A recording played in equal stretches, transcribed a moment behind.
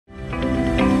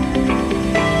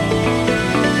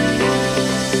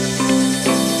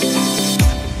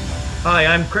Hi,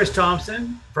 I'm Chris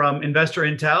Thompson from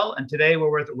InvestorIntel, and today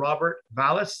we're with Robert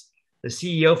Vallis, the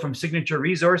CEO from Signature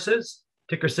Resources,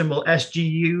 ticker symbol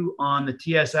SGU on the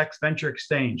TSX Venture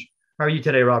Exchange. How are you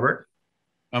today, Robert?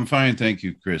 I'm fine, thank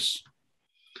you, Chris.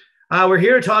 We're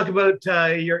here to talk about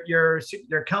your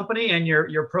company and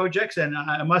your projects, and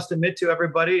I must admit to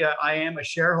everybody, I am a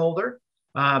shareholder,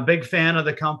 big fan of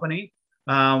the company.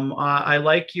 I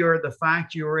like the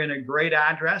fact you were in a great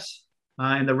address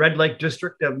in the Red Lake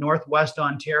District of Northwest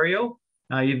Ontario.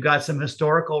 You've got some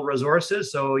historical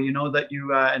resources, so you know that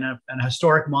you in a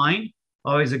historic mine,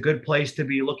 always a good place to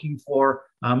be looking for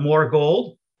more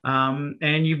gold.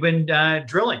 And you've been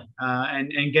drilling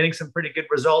and getting some pretty good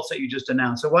results that you just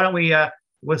announced. So why don't we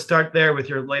let's start there with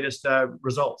your latest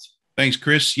results. Thanks,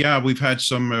 Chris. Yeah, we've had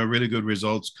some really good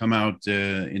results come out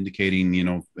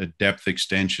indicating, depth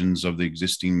extensions of the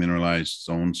existing mineralized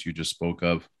zones you just spoke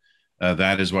of.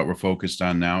 That is what we're focused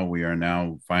on now. We are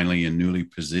now finally and newly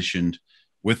positioned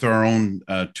with our own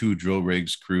 2 drill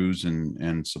rigs, crews,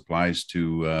 and supplies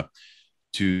to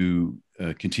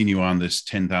continue on this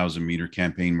 10,000 meter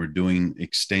campaign we're doing,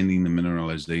 extending the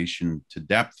mineralization to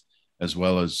depth, as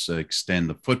well as extend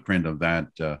the footprint of that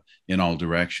in all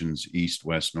directions, east,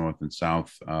 west, north, and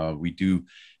south. We do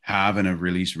have and have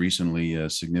released recently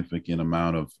a significant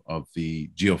amount of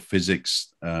the geophysics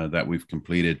that we've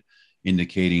completed,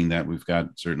 indicating that we've got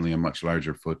certainly a much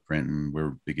larger footprint, and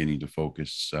we're beginning to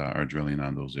focus our drilling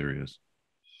on those areas.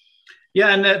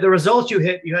 Yeah, and the results you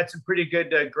had some pretty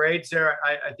good grades there.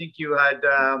 I think you had,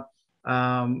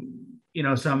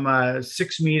 some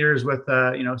 6 meters with,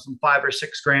 some 5 or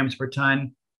 6 grams per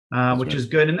ton, which is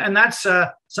good. And that's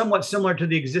somewhat similar to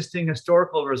the existing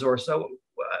historical resource. So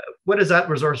what is that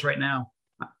resource right now?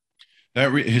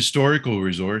 That historical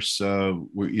resource,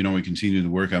 we continue to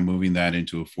work on moving that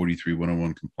into a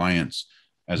 43-101 compliance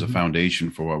as a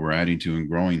foundation for what we're adding to and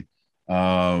growing.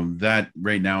 That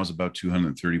right now is about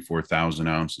 234,000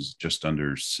 ounces, just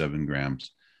under 7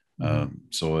 grams.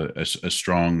 So a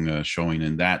strong showing,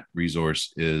 and that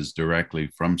resource is directly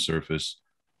from surface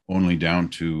only down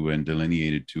to and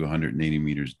delineated to 180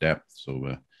 meters depth.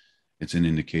 So it's an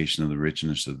indication of the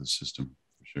richness of the system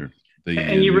for sure.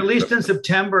 And you released in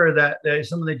September that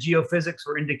some of the geophysics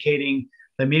were indicating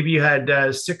that maybe you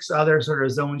had 6 other sort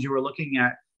of zones you were looking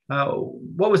at.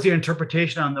 What was the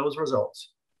interpretation on those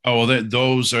results? Oh, well,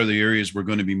 those are the areas we're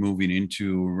going to be moving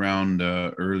into around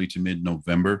early to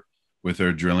mid-November with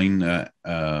our drilling.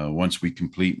 Once we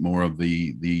complete more of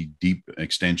the deep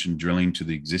extension drilling to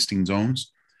the existing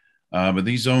zones. But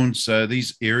these zones,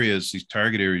 these areas, these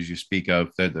target areas you speak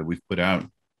of that we've put out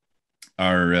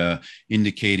are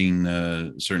indicating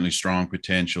certainly strong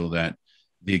potential that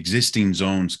the existing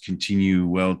zones continue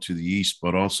well to the east,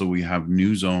 but also we have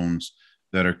new zones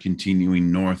that are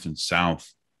continuing north and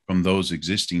south from those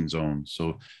existing zones.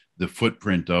 So the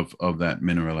footprint of that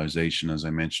mineralization, as I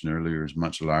mentioned earlier, is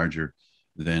much larger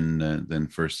than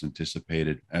first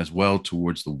anticipated. As well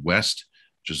towards the west,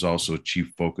 which is also a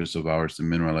chief focus of ours, the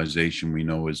mineralization we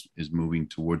know is moving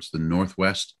towards the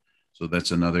northwest. So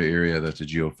that's another area that the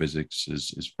geophysics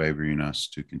is favoring us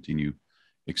to continue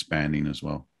expanding as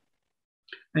well.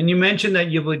 And you mentioned that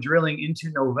you'll be drilling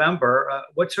into November.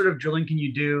 What sort of drilling can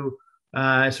you do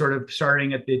sort of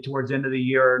starting towards the end of the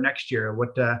year or next year?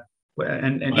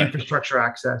 And infrastructure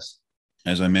access?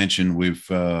 As I mentioned, we've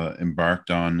embarked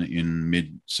on in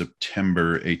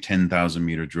mid-September a 10,000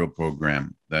 meter drill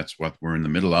program. That's what we're in the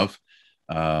middle of.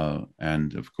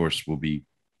 And of course, we'll be,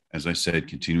 as I said,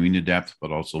 continuing to depth,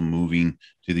 but also moving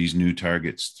to these new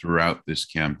targets throughout this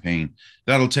campaign.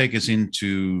 That'll take us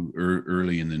into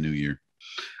early in the new year.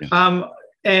 Yeah.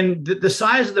 And the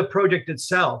size of the project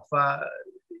itself,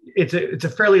 it's a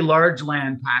fairly large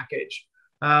land package.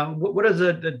 What is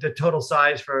the total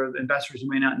size for investors who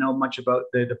may not know much about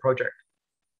the project?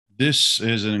 This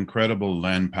is an incredible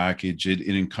land package. It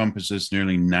encompasses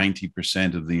nearly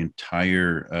 90% of the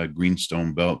entire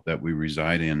greenstone belt that we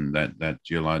reside in, that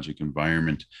geologic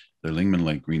environment, the Lingman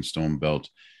Lake Greenstone Belt.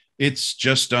 It's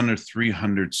just under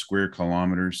 300 square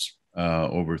kilometers,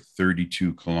 over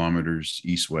 32 kilometers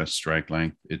east-west strike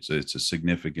length. It's a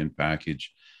significant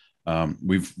package.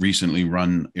 We've recently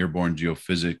run airborne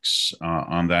geophysics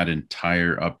on that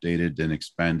entire updated and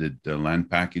expanded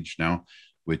land package now,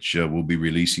 which we'll be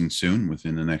releasing soon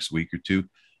within the next week or two.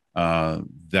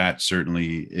 That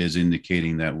certainly is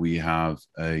indicating that we have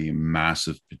a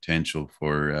massive potential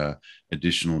for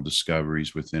additional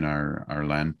discoveries within our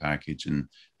land package. And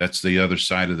that's the other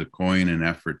side of the coin and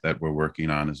effort that we're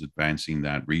working on, is advancing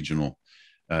that regional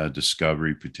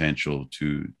discovery potential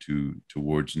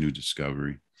towards new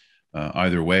discovery.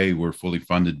 Either way, we're fully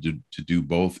funded to do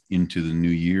both into the new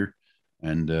year.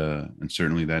 and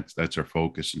certainly that's our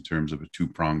focus in terms of a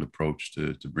two-pronged approach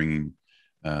to bringing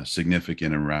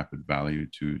significant and rapid value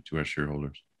to our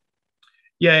shareholders.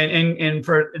 Yeah, and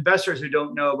for investors who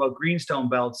don't know about greenstone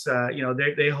belts,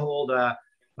 they hold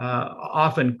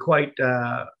often quite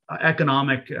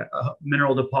economic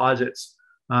mineral deposits,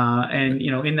 and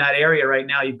in that area right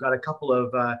now, you've got a couple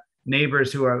of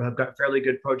neighbors who have got fairly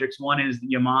good projects. One is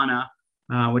Yamana,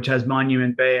 which has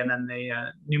Monument Bay, and then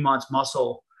the Newmont's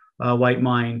Muscle White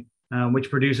Mine,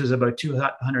 which produces about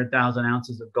 200,000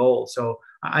 ounces of gold. So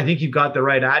I think you've got the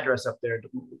right address up there.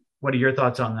 What are your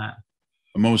thoughts on that?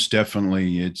 Most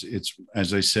definitely, it's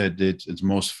as I said, it's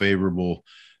most favorable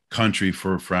country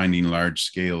for finding large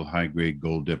scale, high grade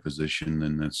gold deposition,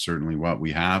 and that's certainly what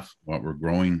we have, what we're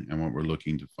growing, and what we're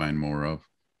looking to find more of.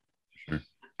 Sure.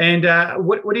 And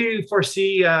what do you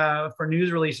foresee for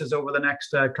news releases over the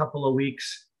next couple of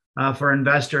weeks for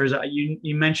investors?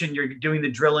 You mentioned you're doing the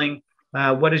drilling.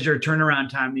 What is your turnaround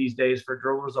time these days for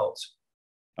drill results?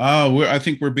 I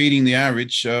think we're beating the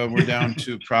average. We're down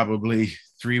to probably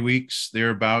 3 weeks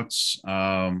thereabouts.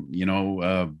 Down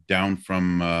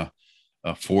from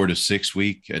 4 to 6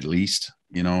 week at least.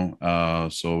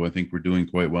 So I think we're doing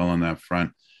quite well on that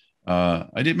front.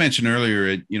 I did mention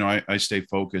earlier, I stay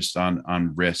focused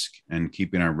on risk and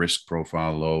keeping our risk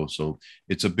profile low. So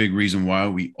it's a big reason why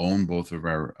we own both of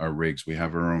our rigs. We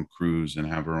have our own crews and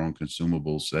have our own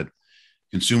consumables. That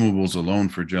consumables alone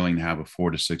for drilling have a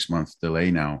 4 to 6 month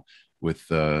delay now with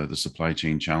the supply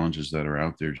chain challenges that are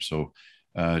out there. So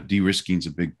de-risking is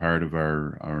a big part of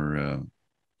our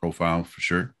profile for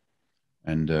sure.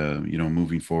 And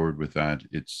moving forward with that,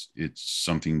 it's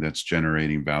something that's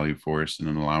generating value for us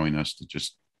and allowing us to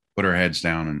just put our heads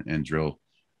down and drill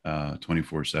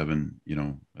 24/7.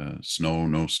 Snow,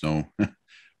 no snow,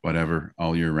 whatever,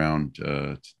 all year round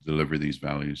to deliver these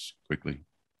values quickly.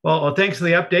 Well, thanks for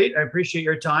the update. I appreciate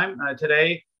your time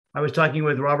today. I was talking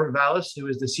with Robert Vallis, who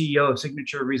is the CEO of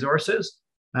Signature Resources.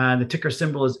 The ticker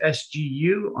symbol is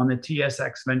SGU on the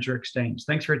TSX Venture Exchange.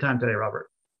 Thanks for your time today, Robert.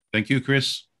 Thank you,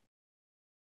 Chris.